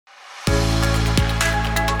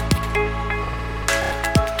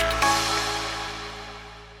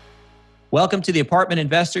Welcome to the Apartment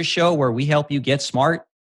Investor Show, where we help you get smart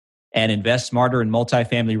and invest smarter in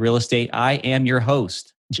multifamily real estate. I am your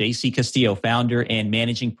host, JC Castillo, founder and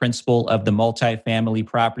managing principal of the Multifamily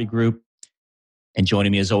Property Group. And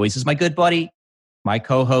joining me as always is my good buddy, my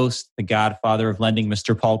co-host, the godfather of lending,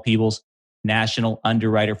 Mr. Paul Peebles, national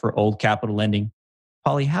underwriter for Old Capital Lending.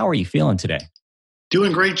 Paulie, how are you feeling today?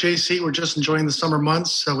 Doing great, JC. We're just enjoying the summer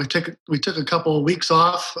months. We took a couple of weeks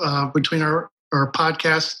off between our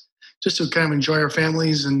podcasts just to kind of enjoy our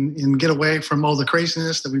families and get away from all the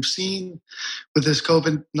craziness that we've seen with this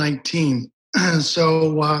COVID-19.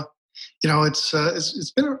 So,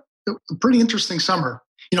 it's been a pretty interesting summer.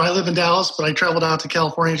 I live in Dallas, but I traveled out to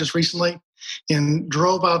California just recently and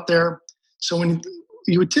drove out there. So when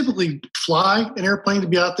you would typically fly an airplane to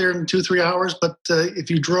be out there in 2-3 hours, but if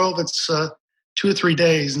you drove, it's 2 or 3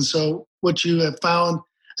 days. And so what you have found,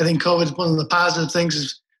 I think COVID is one of the positive things,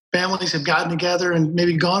 is families have gotten together and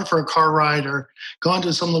maybe gone for a car ride or gone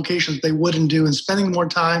to some locations they wouldn't do and spending more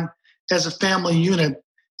time as a family unit.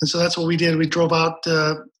 And so that's what we did. We drove out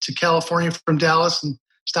to California from Dallas and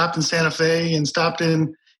stopped in Santa Fe and stopped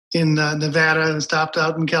in Nevada and stopped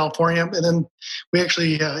out in California. And then we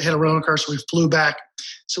actually had a rental car, so we flew back.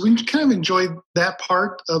 So we kind of enjoyed that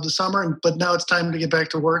part of the summer, but now it's time to get back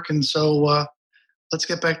to work. And so let's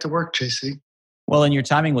get back to work, JC. Well, and your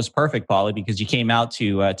timing was perfect, Paulie, because you came out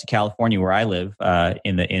to California, where I live,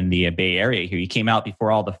 in the Bay Area here. You came out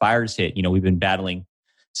before all the fires hit. We've been battling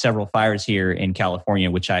several fires here in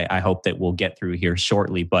California, which I hope that we'll get through here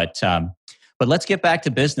shortly. But let's get back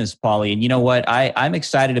to business, Paulie. And you know what? I'm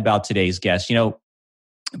excited about today's guest.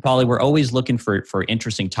 Paulie, we're always looking for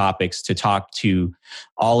interesting topics to talk to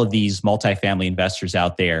all of these multifamily investors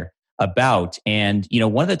out there about. And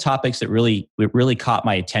one of the topics that really caught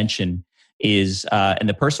my attention is, and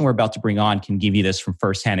the person we're about to bring on can give you this from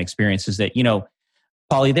firsthand experience, is that,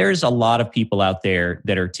 Paulie, there's a lot of people out there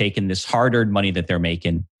that are taking this hard-earned money that they're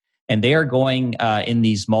making, and they are going in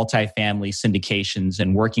these multifamily syndications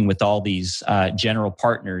and working with all these general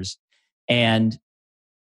partners, and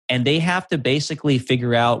they have to basically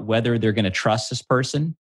figure out whether they're going to trust this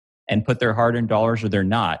person and put their hard-earned dollars or they're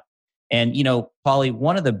not. And, Paulie,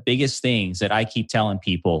 one of the biggest things that I keep telling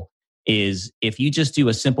people is, if you just do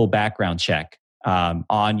a simple background check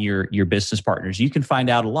on your business partners, you can find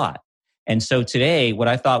out a lot. And so today, what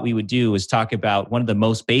I thought we would do is talk about one of the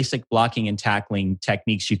most basic blocking and tackling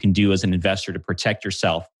techniques you can do as an investor to protect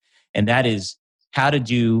yourself. And that is how to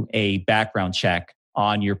do a background check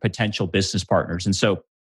on your potential business partners. And so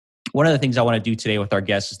one of the things I want to do today with our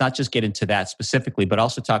guests is not just get into that specifically, but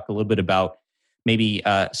also talk a little bit about maybe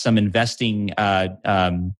some investing,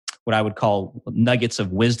 what I would call nuggets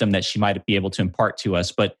of wisdom that she might be able to impart to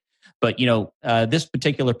us. But this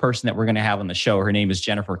particular person that we're going to have on the show, her name is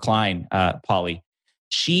Jennifer Klein, Paulie.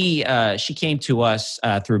 She came to us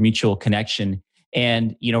through a mutual connection.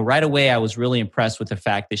 And, right away, I was really impressed with the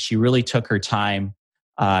fact that she really took her time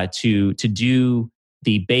to do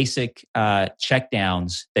the basic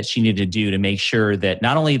checkdowns that she needed to do to make sure that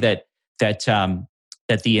not only that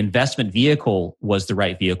the investment vehicle was the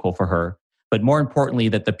right vehicle for her, but more importantly,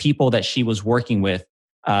 that the people that she was working with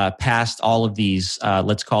passed all of these,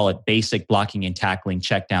 let's call it basic blocking and tackling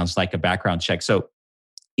checkdowns, like a background check. So,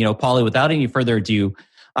 Paulie, without any further ado,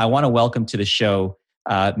 I want to welcome to the show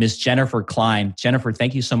Miss Jennifer Klein. Jennifer,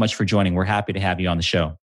 thank you so much for joining. We're happy to have you on the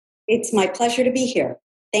show. It's my pleasure to be here.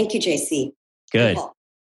 Thank you, JC. Good.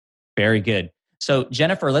 Very good. So,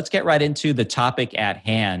 Jennifer, let's get right into the topic at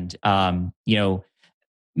hand.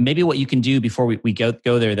 Maybe what you can do before we go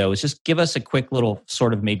there, though, is just give us a quick little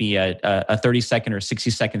sort of maybe a 30-second or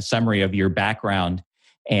 60-second summary of your background,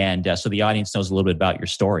 and so the audience knows a little bit about your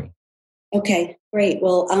story. Okay, great.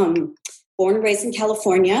 Well, born and raised in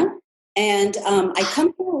California, and I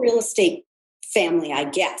come from a real estate family, I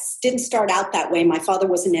guess. Didn't start out that way. My father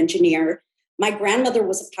was an engineer. My grandmother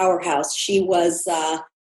was a powerhouse.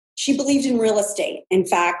 She believed in real estate. In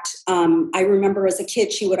fact, I remember as a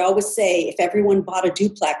kid, she would always say, if everyone bought a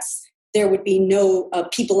duplex, there would be no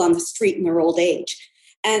people on the street in their old age.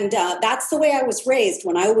 And that's the way I was raised.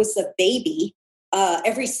 When I was a baby,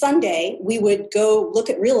 every Sunday, we would go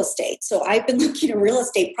look at real estate. So I've been looking at real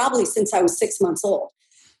estate probably since I was 6 months old.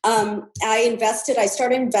 I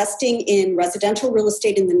started investing in residential real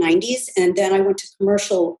estate in the 90s, and then I went to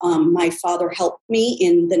commercial. My father helped me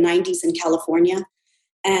in the 90s in California.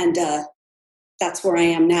 And that's where I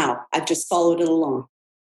am now. I've just followed it along.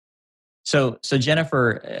 So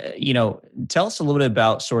Jennifer, tell us a little bit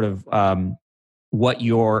about sort of what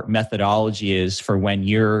your methodology is for when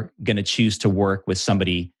you're going to choose to work with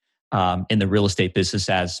somebody in the real estate business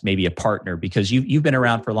as maybe a partner? Because you've been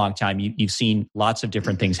around for a long time. You've seen lots of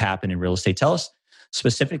different things happen in real estate. Tell us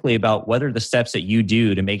specifically about what are the steps that you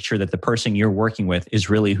do to make sure that the person you're working with is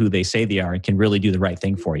really who they say they are and can really do the right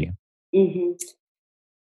thing for you. Mm-hmm.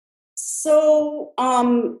 So,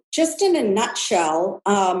 just in a nutshell,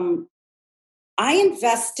 I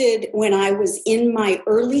invested when I was in my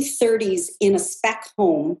early 30s in a spec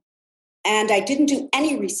home, and I didn't do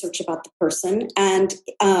any research about the person. And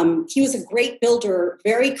he was a great builder,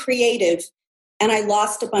 very creative, and I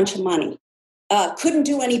lost a bunch of money. Couldn't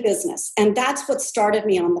do any business. And that's what started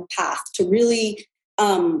me on the path to really,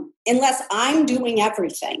 unless I'm doing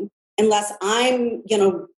everything, unless I'm,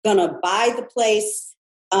 gonna buy the place,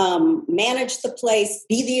 manage the place,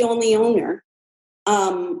 be the only owner,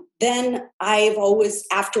 then I've always,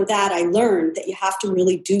 after that, I learned that you have to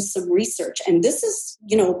really do some research. And this is,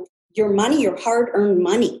 your money, your hard-earned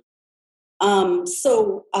money.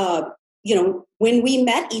 So, when we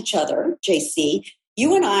met each other, JC,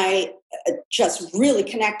 you and I just really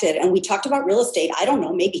connected, and we talked about real estate. I don't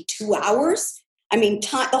know, maybe 2 hours. I mean,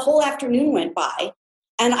 the whole afternoon went by,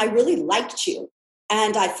 and I really liked you,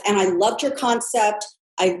 and I loved your concept.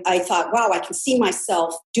 I thought, wow, I can see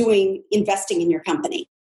myself investing in your company.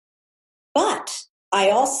 But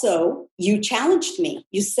you challenged me.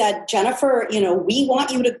 You said, Jennifer, we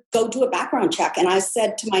want you to go do a background check. And I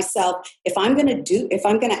said to myself, if I'm going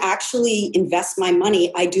to actually invest my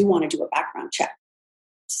money, I do want to do a background check.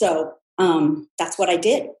 So that's what I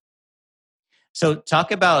did. So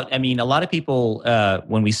talk about, a lot of people,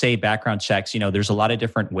 when we say background checks, there's a lot of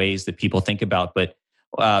different ways that people think about, but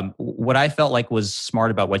what I felt like was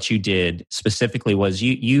smart about what you did specifically was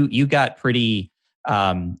you got pretty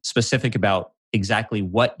specific about exactly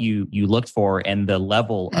what you looked for and the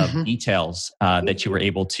level of details that you were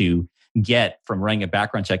able to get from running a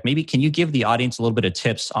background check. Maybe can you give the audience a little bit of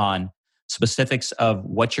tips on specifics of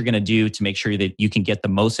what you're going to do to make sure that you can get the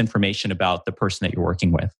most information about the person that you're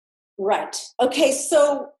working with? Right. Okay.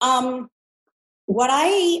 So I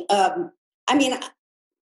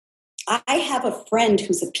have a friend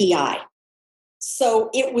who's a PI. So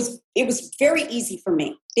it was very easy for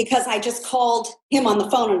me because I just called him on the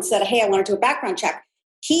phone and said, hey, I want to do a background check.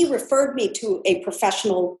 He referred me to a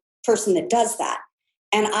professional person that does that.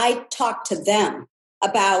 And I talked to them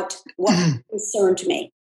about what concerned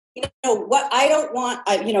me. What I don't want,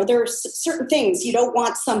 there are certain things. You don't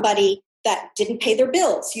want somebody that didn't pay their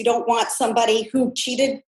bills. You don't want somebody who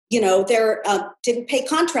cheated, didn't pay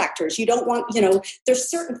contractors. You don't want, there's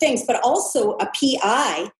certain things, but also a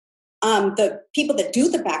PI, the people that do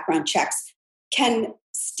the background checks can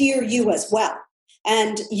steer you as well.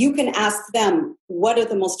 And you can ask them, what are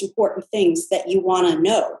the most important things that you want to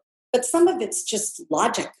know? But some of it's just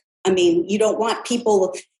logic. You don't want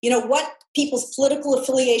people, people's political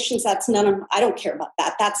affiliations, I don't care about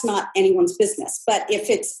that. That's not anyone's business. But if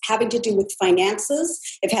it's having to do with finances,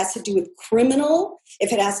 if it has to do with criminal,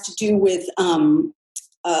 if it has to do with,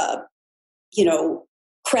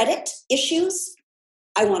 credit issues,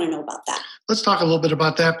 I want to know about that. Let's talk a little bit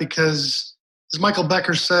about that because as Michael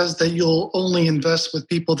Becker says, that you'll only invest with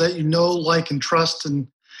people that you know, like, and trust, and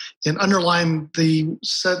underline the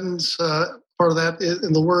sentence part of that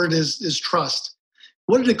in the word is trust.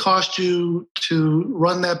 What did it cost you to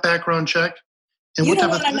run that background check? And you don't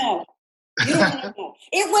want to know. You don't want to know.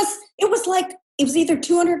 It was either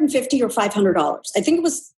 $250 or $500. I think it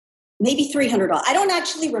was maybe $300. I don't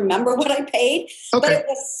actually remember what I paid, but it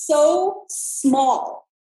was so small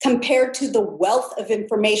compared to the wealth of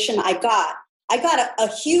information I got. I got a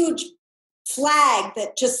huge flag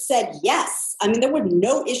that just said yes. There were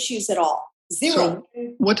no issues at all. Zero.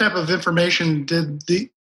 So what type of information did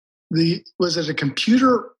was it a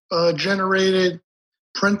computer generated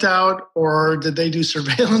printout, or did they do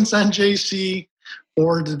surveillance on JC,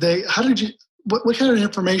 or what kind of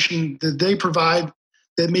information did they provide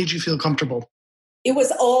that made you feel comfortable? It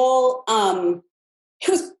was all,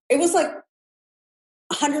 it was like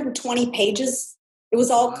 120 pages. It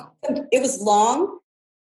was all, wow. It was long.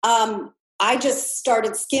 I just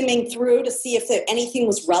started skimming through to see if anything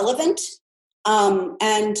was relevant.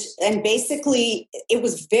 And basically it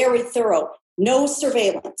was very thorough. No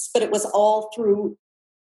surveillance, but it was all through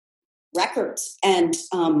records and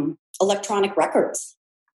electronic records.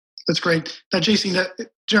 That's great. Now, JC,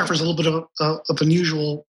 Jennifer's a little bit of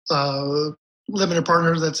unusual limited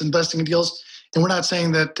partner that's investing in deals. And we're not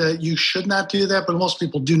saying that you should not do that, but most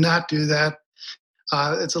people do not do that.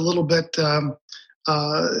 It's a little bit, that's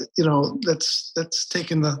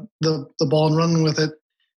taking the ball and running with it.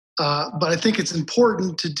 But I think it's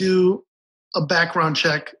important to do a background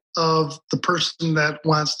check of the person that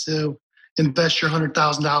wants to invest your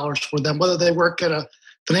 $100,000 for them, whether they work at a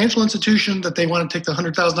financial institution that they want to take the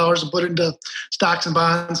 $100,000 and put into stocks and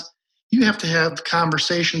bonds. You have to have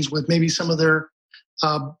conversations with maybe some of their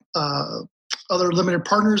other limited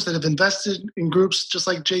partners that have invested in groups just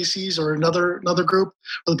like JC's or another group,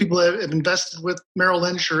 or the people that have invested with Merrill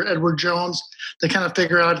Lynch or Edward Jones. They kind of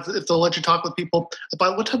figure out if they'll let you talk with people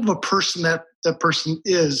about what type of a person that person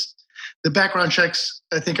is. The background checks,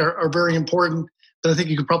 I think, are very important, but I think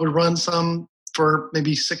you could probably run some for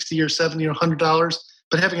maybe $60 or $70 or $100.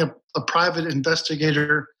 But having a private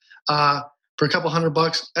investigator for a couple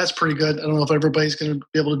 $100, that's pretty good. I don't know if everybody's going to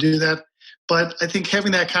be able to do that, but I think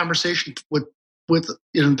having that conversation with an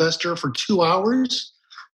investor for 2 hours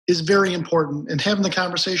is very important, and having the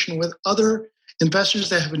conversation with other investors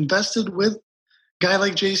that have invested with a guy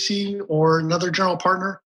like JC or another general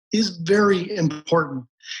partner is very important.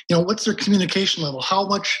 What's their communication level? How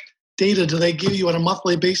much data do they give you on a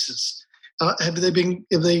monthly basis? Did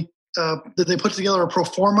they put together a pro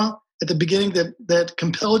forma at the beginning that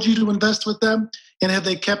compelled you to invest with them? And have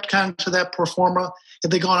they kept kind to that pro forma?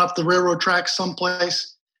 Have they gone off the railroad tracks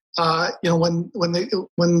someplace?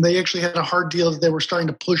 When they actually had a hard deal that they were starting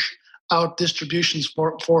to push out distributions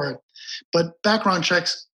for it. But background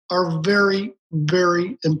checks are very,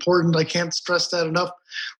 very important. I can't stress that enough.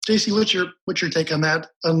 JC, what's your take on that?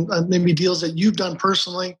 On maybe deals that you've done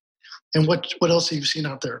personally, and what else have you seen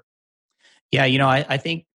out there? Yeah, I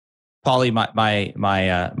think, Paulie,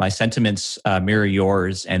 my sentiments mirror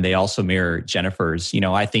yours, and they also mirror Jennifer's.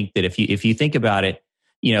 I think that if you think about it,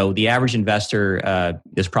 the average investor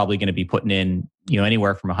is probably going to be putting in,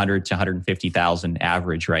 anywhere from 100 to 150,000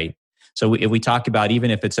 average, right? So if we talk about,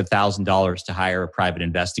 even if it's $1,000 to hire a private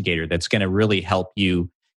investigator, that's going to really help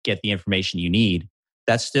you get the information you need.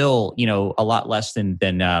 That's still, a lot less than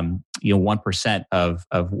 1% of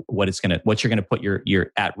what you're going to put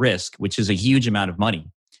your at risk, which is a huge amount of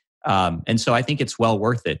money. And so I think it's well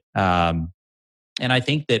worth it. And I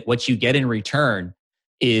think that what you get in return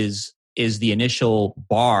is the initial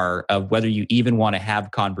bar of whether you even want to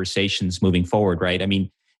have conversations moving forward, right? I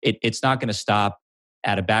mean, it's not going to stop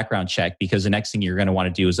at a background check, because the next thing you're going to want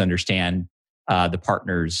to do is understand the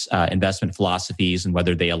partner's investment philosophies and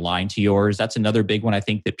whether they align to yours. That's another big one I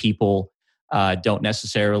think that people don't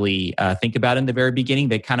necessarily think about in the very beginning.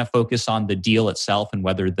 They kind of focus on the deal itself and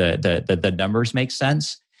whether the numbers make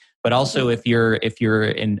sense. But also, if your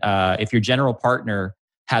general partner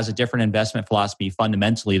has a different investment philosophy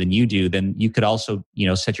fundamentally than you do, then you could also,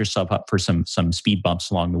 set yourself up for some speed bumps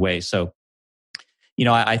along the way. So,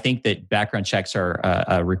 I think that background checks are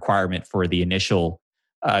a requirement for the initial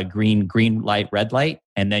green light, red light,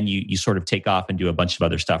 and then you sort of take off and do a bunch of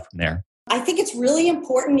other stuff from there. I think it's really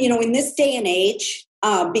important, in this day and age,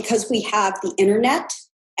 because we have the internet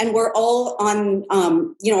and we're all on,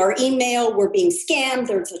 our email, we're being scammed,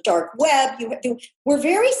 there's a dark web. We're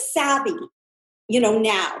very savvy,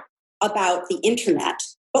 now about the internet,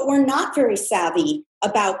 but we're not very savvy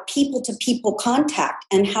about people-to-people contact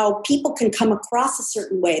and how people can come across a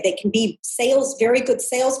certain way. They can be very good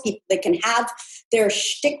salespeople. They can have their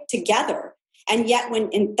shtick together. And yet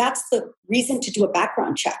and that's the reason to do a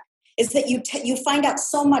background check, is that you find out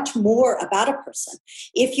so much more about a person.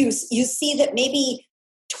 If you see that maybe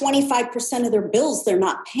 25% of their bills they're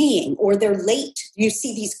not paying, or they're late, you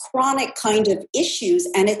see these chronic kind of issues,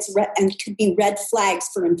 and it could be red flags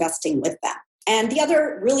for investing with them. And the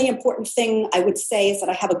other really important thing I would say is that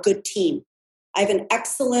I have a good team. I have an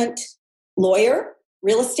excellent lawyer,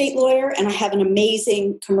 real estate lawyer, and I have an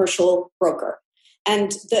amazing commercial broker.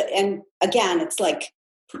 And again, it's like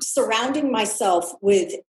surrounding myself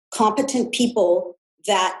with competent people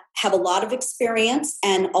that have a lot of experience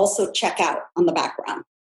and also check out on the background.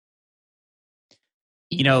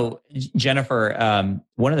 Jennifer,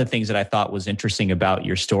 one of the things that I thought was interesting about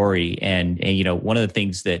your story, and one of the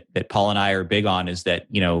things that Paul and I are big on is that,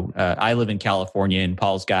 I live in California and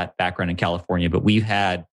Paul's got background in California, but we've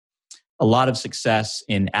had a lot of success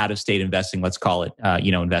in out-of-state investing, let's call it,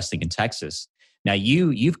 investing in Texas. Now,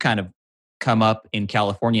 you've kind of come up in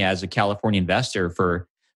California as a California investor for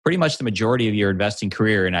pretty much the majority of your investing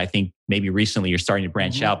career, and I think maybe recently you're starting to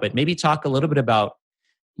branch out, but maybe talk a little bit about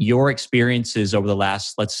your experiences over the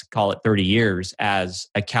last, let's call it 30 years as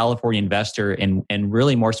a California investor, and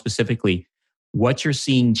really more specifically, what you're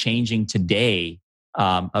seeing changing today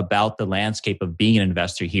about the landscape of being an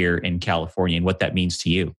investor here in California and what that means to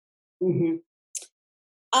you. Mm-hmm.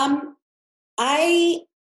 I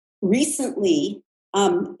recently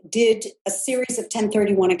did a series of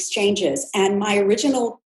 1031 exchanges, and my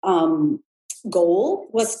original goal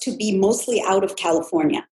was to be mostly out of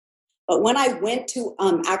California. But when I went to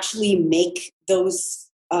actually make those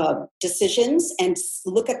decisions and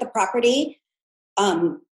look at the property.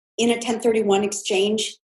 In a 1031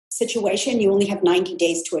 exchange situation, you only have 90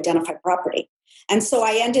 days to identify property. And so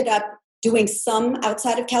I ended up doing some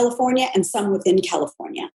outside of California and some within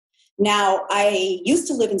California. Now, I used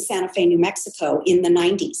to live in Santa Fe, New Mexico in the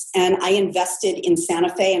 90s, and I invested in Santa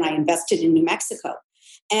Fe and I invested in New Mexico.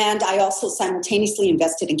 And I also simultaneously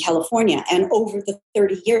invested in California. And over the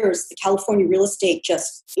 30 years, the California real estate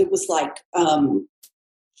it was like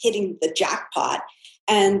hitting the jackpot.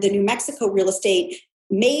 And the New Mexico real estate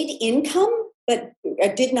made income, but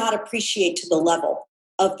did not appreciate to the level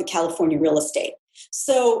of the California real estate.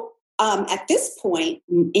 So at this point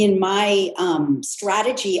in my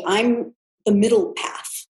strategy, I'm the middle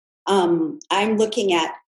path. I'm looking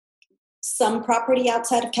at some property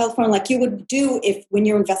outside of California, like you would do if when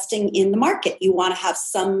you're investing in the market, you want to have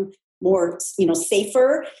some more,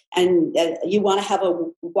 safer, and you want to have a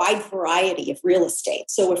wide variety of real estate.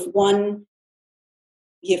 So if one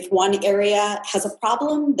area has a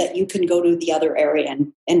problem, that you can go to the other area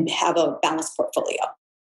and have a balanced portfolio.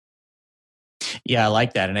 Yeah, I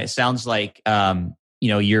like that. And it sounds like,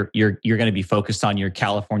 you're going to be focused on your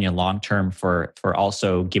California long-term for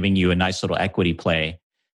also giving you a nice little equity play.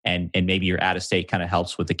 And maybe your out-of-state kind of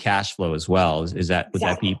helps with the cash flow as well. Would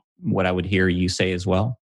that be what I would hear you say as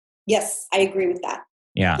well? Yes, I agree with that.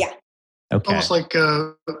 Yeah. Okay. Almost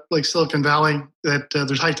like Silicon Valley, that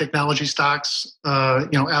there's high technology stocks,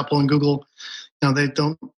 Apple and Google, they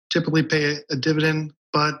don't typically pay a dividend,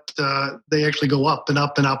 but they actually go up and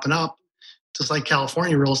up and up and up, just like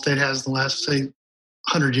California real estate has in the last, say,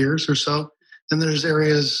 100 years or so. And there's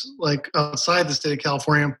areas like outside the state of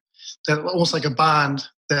California that almost like a bond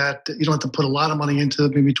that you don't have to put a lot of money into,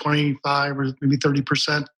 maybe 25 or maybe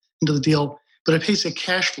 30% into the deal, but it pays a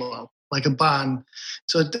cash flow like a bond.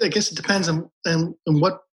 So I guess it depends on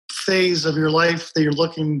what phase of your life that you're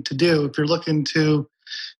looking to do. If you're looking to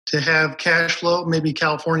have cash flow, maybe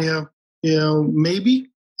California, maybe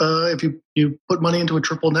if you put money into a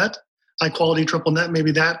triple net, high quality triple net,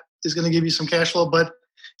 maybe that is going to give you some cash flow, but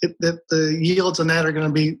the yields on that are going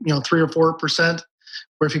to be 3 or 4%.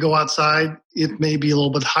 Where if you go outside, it may be a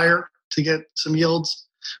little bit higher to get some yields,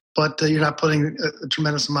 but you're not putting a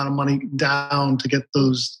tremendous amount of money down to get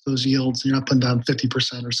those yields. You're not putting down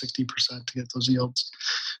 50% or 60% to get those yields.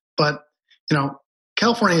 But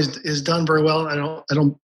California is done very well. I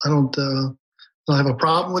don't have a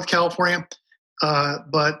problem with California,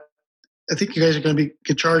 but I think you guys are going to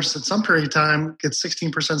get charged at some period of time, get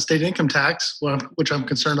 16% state income tax, which I'm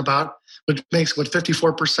concerned about, which makes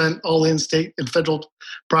 54% all in state and federal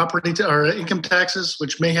property or income taxes,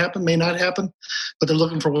 which may happen, may not happen, but they're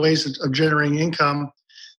looking for ways of generating income.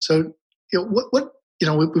 So,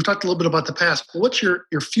 we've talked a little bit about the past, but what's your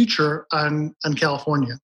future on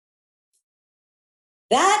California?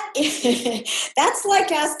 That's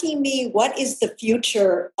like asking me what is the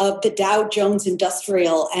future of the Dow Jones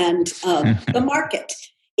Industrial and the market.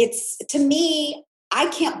 It's, to me, I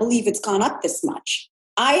can't believe it's gone up this much.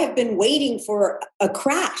 I have been waiting for a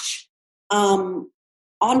crash on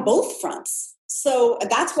both fronts. So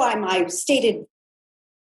that's why my stated,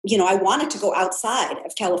 I wanted to go outside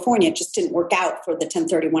of California. It just didn't work out for the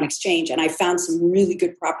 1031 exchange. And I found some really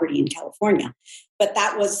good property in California. But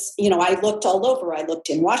that was, I looked all over. I looked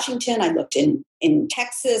in Washington. I looked in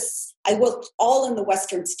Texas. I looked all in the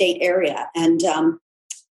Western state area. And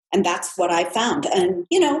that's what I found. And,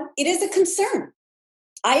 it is a concern.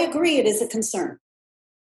 I agree it is a concern.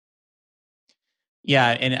 Yeah.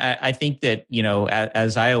 And I think that,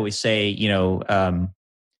 as I always say,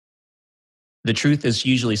 the truth is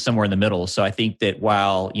usually somewhere in the middle. So I think that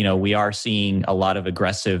while, we are seeing a lot of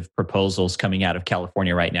aggressive proposals coming out of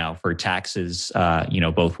California right now for taxes,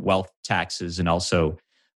 both wealth taxes and also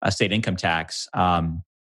state income tax, I'm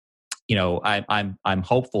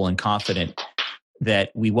hopeful and confident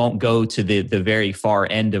that we won't go to the very far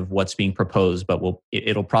end of what's being proposed, but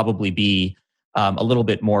it'll probably be a little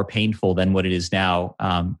bit more painful than what it is now,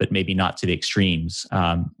 but maybe not to the extremes.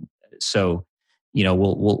 So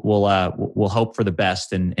we'll hope for the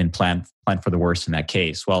best and plan for the worst in that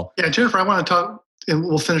case. Well, yeah, Jennifer, I want to talk, and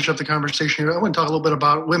we'll finish up the conversation here. I want to talk a little bit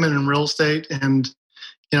about women in real estate, and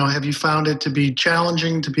have you found it to be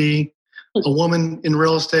challenging to be a woman in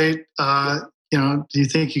real estate? Do you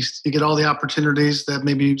think you get all the opportunities that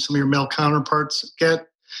maybe some of your male counterparts get?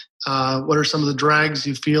 What are some of the drags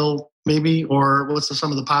you feel maybe, or what's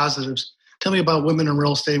some of the positives? Tell me about women in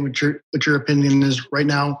real estate, what your opinion is right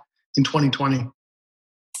now in 2020.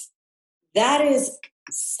 That is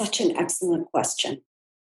such an excellent question.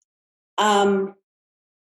 About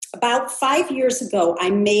 5 years ago, I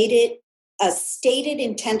made it a stated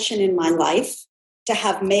intention in my life to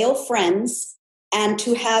have male friends and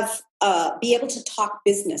to have be able to talk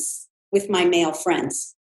business with my male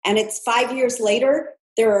friends. And it's 5 years later,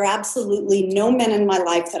 there are absolutely no men in my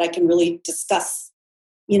life that I can really discuss,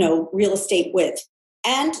 real estate with.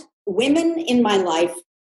 And women in my life,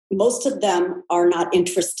 most of them are not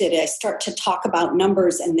interested. I start to talk about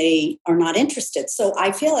numbers and they are not interested. So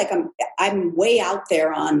I feel like I'm way out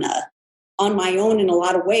there on my own in a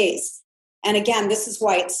lot of ways. And again, this is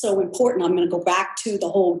why it's so important. I'm going to go back to the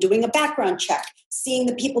whole doing a background check, seeing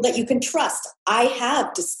the people that you can trust. I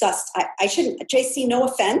have discussed, I shouldn't, JC, no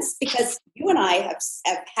offense, because you and I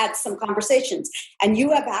have had some conversations, and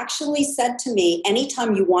you have actually said to me,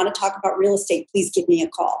 anytime you want to talk about real estate, please give me a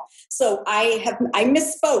call. So I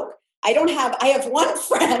misspoke. I have one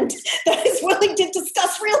friend that is willing to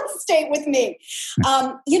discuss real estate with me,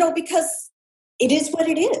 because it is what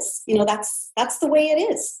it is. That's the way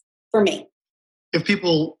it is for me. If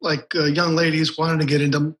people like young ladies wanted to get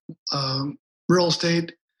into real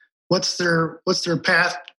estate, what's their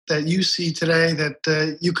path that you see today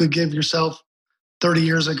that you could give yourself 30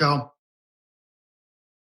 years ago?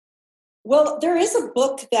 Well, there is a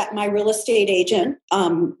book that my real estate agent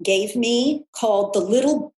gave me called The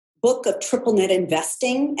Little Book of Triple Net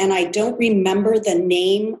Investing, and I don't remember the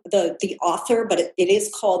name, the author, but it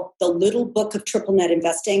is called The Little Book of Triple Net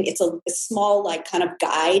Investing. It's a small, kind of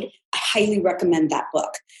guide. I highly recommend that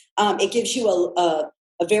book. It gives you a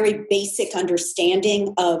very basic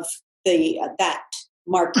understanding of that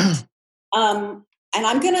market. And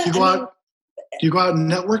I'm gonna. Do you go out and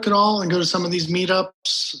network at all and go to some of these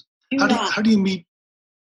meetups? How do you meet?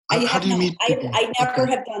 How do you meet people? I never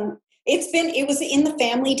have done. It was in the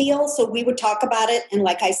family deal, so we would talk about it. And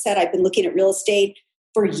like I said, I've been looking at real estate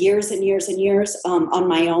for years and years and years on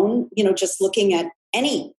my own, just looking at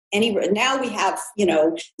any, now we have,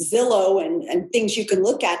 Zillow and things you can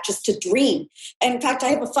look at just to dream. And in fact, I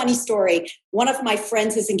have a funny story. One of my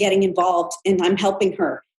friends isn't getting involved and I'm helping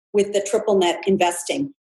her with the triple net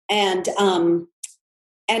investing. And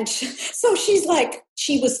so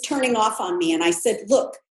she was turning off on me. And I said,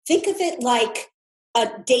 look, think of it like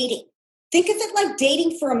dating. Think of it like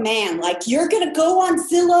dating for a man. Like, you're going to go on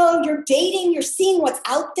Zillow, you're dating, you're seeing what's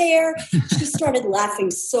out there. She started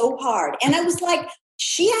laughing so hard. And I was like,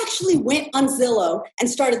 she actually went on Zillow and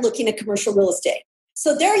started looking at commercial real estate.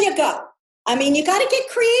 So there you go. I mean, you got to get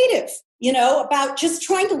creative, about just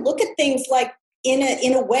trying to look at things like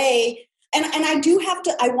in a way. And I do have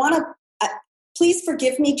to, I want to, please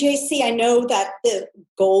forgive me, JC. I know that the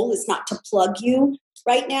goal is not to plug you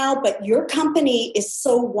right now, but your company is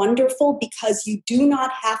so wonderful because you do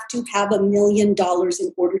not have to have $1 million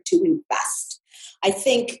in order to invest. I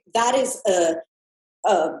think that is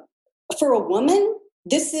for a woman,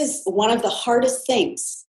 this is one of the hardest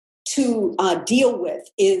things to deal with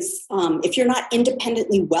is if you're not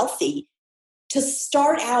independently wealthy, to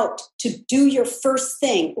start out to do your first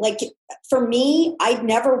thing. Like for me, I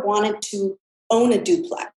never wanted to own a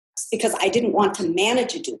duplex because I didn't want to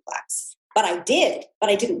manage a duplex. But I did, but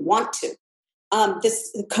I didn't want to.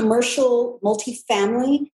 This commercial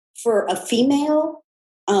multifamily for a female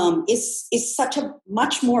is such a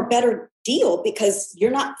much more better deal because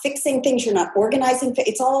you're not fixing things, you're not organizing,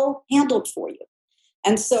 it's all handled for you.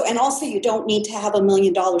 And also you don't need to have $1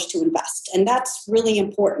 million to invest. And that's really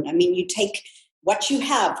important. I mean, you take what you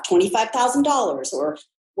have, $25,000 or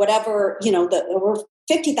whatever, or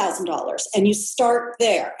 $50,000, and you start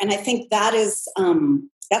there. And I think that is,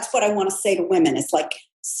 that's what I want to say to women. It's like,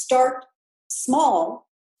 start small,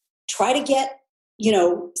 try to get,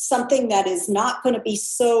 something that is not going to be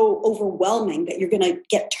so overwhelming that you're going to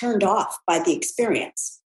get turned off by the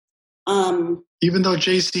experience. Even though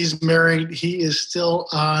JC's married, he is still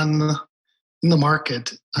in the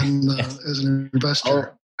market as an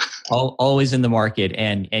investor. Always in the market.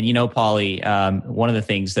 And Polly, one of the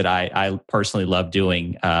things that I personally love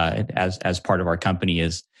doing as part of our company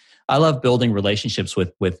is I love building relationships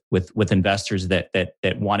with investors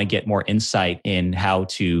that want to get more insight in how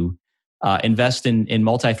to invest in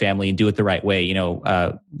multifamily and do it the right way.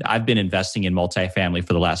 I've been investing in multifamily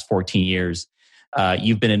for the last 14 years.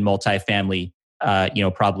 You've been in multifamily,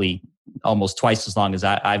 probably almost twice as long as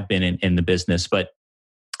I've been in the business. But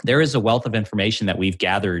there is a wealth of information that we've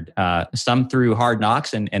gathered, some through hard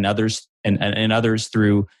knocks and others and others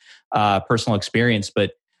through personal experience.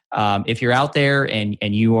 But if you're out there and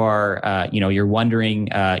you are, you're wondering,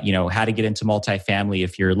 how to get into multifamily,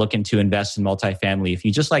 if you're looking to invest in multifamily, if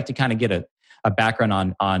you just like to kind of get a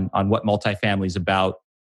background on what multifamily is about,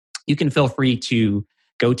 you can feel free to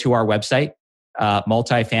go to our website,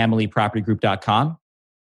 multifamilypropertygroup.com.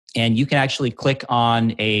 And you can actually click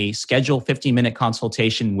on a schedule 15-minute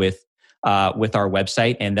consultation with with our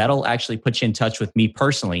website, and that'll actually put you in touch with me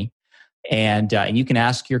personally. And you can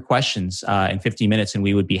ask your questions in 15 minutes, and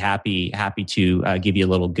we would be happy to give you a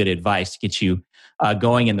little good advice to get you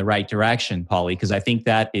going in the right direction, Paulie, because I think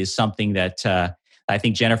that is something that I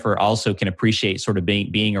think Jennifer also can appreciate, sort of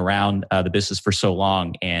being around the business for so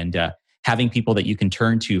long, and having people that you can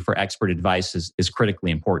turn to for expert advice is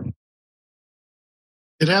critically important.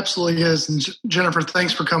 It absolutely is. And Jennifer,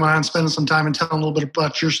 thanks for coming on, spending some time and telling a little bit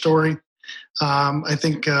about your story. I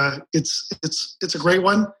think it's a great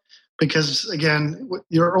one. Because again,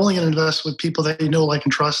 you're only going to invest with people that you know, like,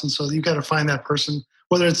 and trust. And so you got to find that person,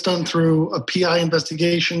 whether it's done through a PI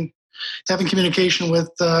investigation, having communication with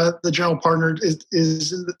the general partner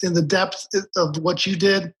is in the depth of what you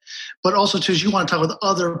did, but also too, is you want to talk with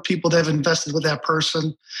other people that have invested with that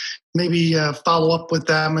person, maybe follow up with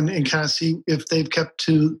them and kind of see if they've kept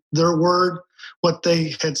to their word, what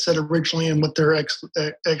they had said originally, and what they're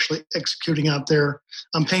actually executing out there,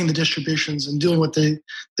 paying the distributions and doing what they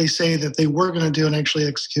say that they were going to do and actually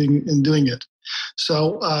executing and doing it.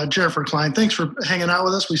 So Jennifer Klein, thanks for hanging out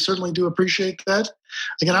with us. We certainly do appreciate that.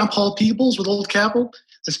 Again, I'm Paul Peebles with Old Capital.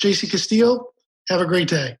 That's JC Castillo. Have a great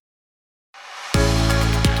day.